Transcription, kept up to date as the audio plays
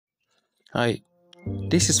Hi,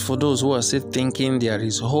 this is for those who are still thinking there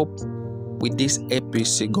is hope with this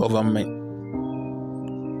APC government.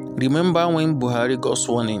 Remember when Buhari got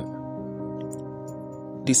sworn in?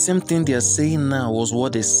 The same thing they are saying now was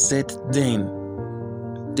what they said then.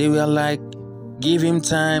 They were like, give him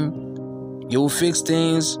time, he will fix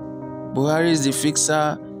things. Buhari is the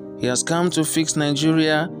fixer. He has come to fix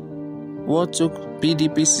Nigeria. What took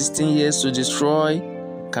PDP 16 years to destroy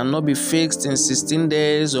cannot be fixed in 16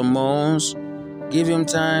 days or months. Give him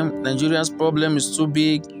time. Nigeria's problem is too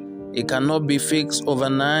big. It cannot be fixed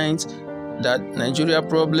overnight. That Nigeria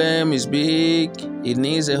problem is big. It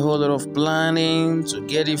needs a whole lot of planning to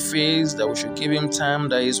get it fixed. That we should give him time.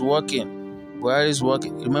 That he's working. Buhari is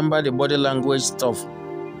working. Remember the body language stuff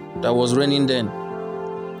that was raining then.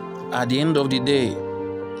 At the end of the day,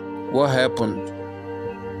 what happened?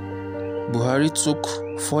 Buhari took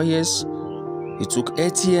 4 years. He took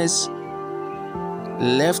 8 years.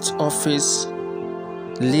 Left office,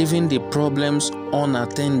 leaving the problems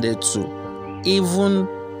unattended to. Even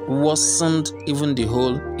worsened even the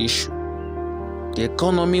whole issue. The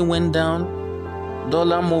economy went down.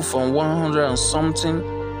 Dollar moved from 100 and something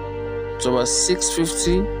to about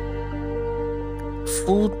 650.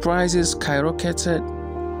 Food prices skyrocketed.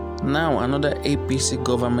 Now another APC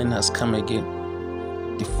government has come again.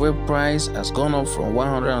 The fuel price has gone up from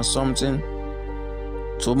 100 and something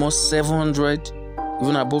to almost 700,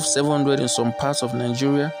 even above 700 in some parts of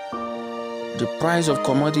Nigeria. The price of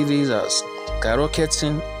commodities is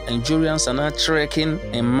skyrocketing. Nigerians are now trekking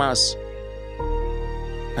en masse.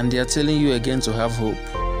 And they are telling you again to have hope.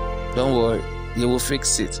 Don't worry, he will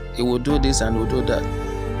fix it. He will do this and he will do that.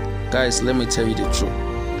 Guys, let me tell you the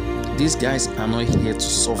truth. These guys are not here to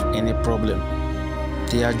solve any problem.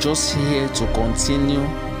 They are just here to continue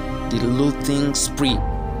the looting spree.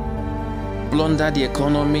 Plunder the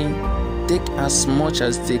economy, take as much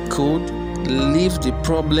as they could, leave the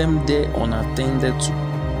problem there unattended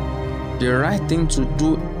to. The right thing to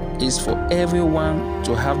do is for everyone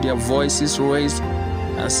to have their voices raised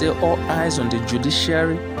and say all eyes on the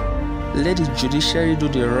judiciary. Let the judiciary do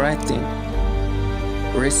the right thing.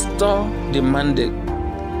 Restore the mandate.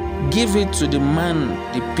 Give it to the man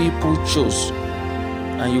the people chose,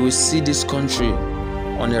 and you will see this country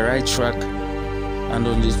on the right track and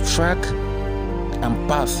on the track and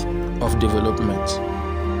path of development.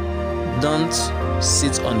 Don't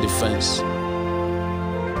sit on the fence.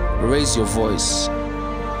 Raise your voice.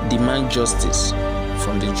 Demand justice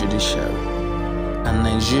from the judiciary. And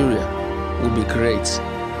Nigeria will be great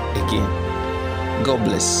again. God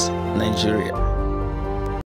bless Nigeria.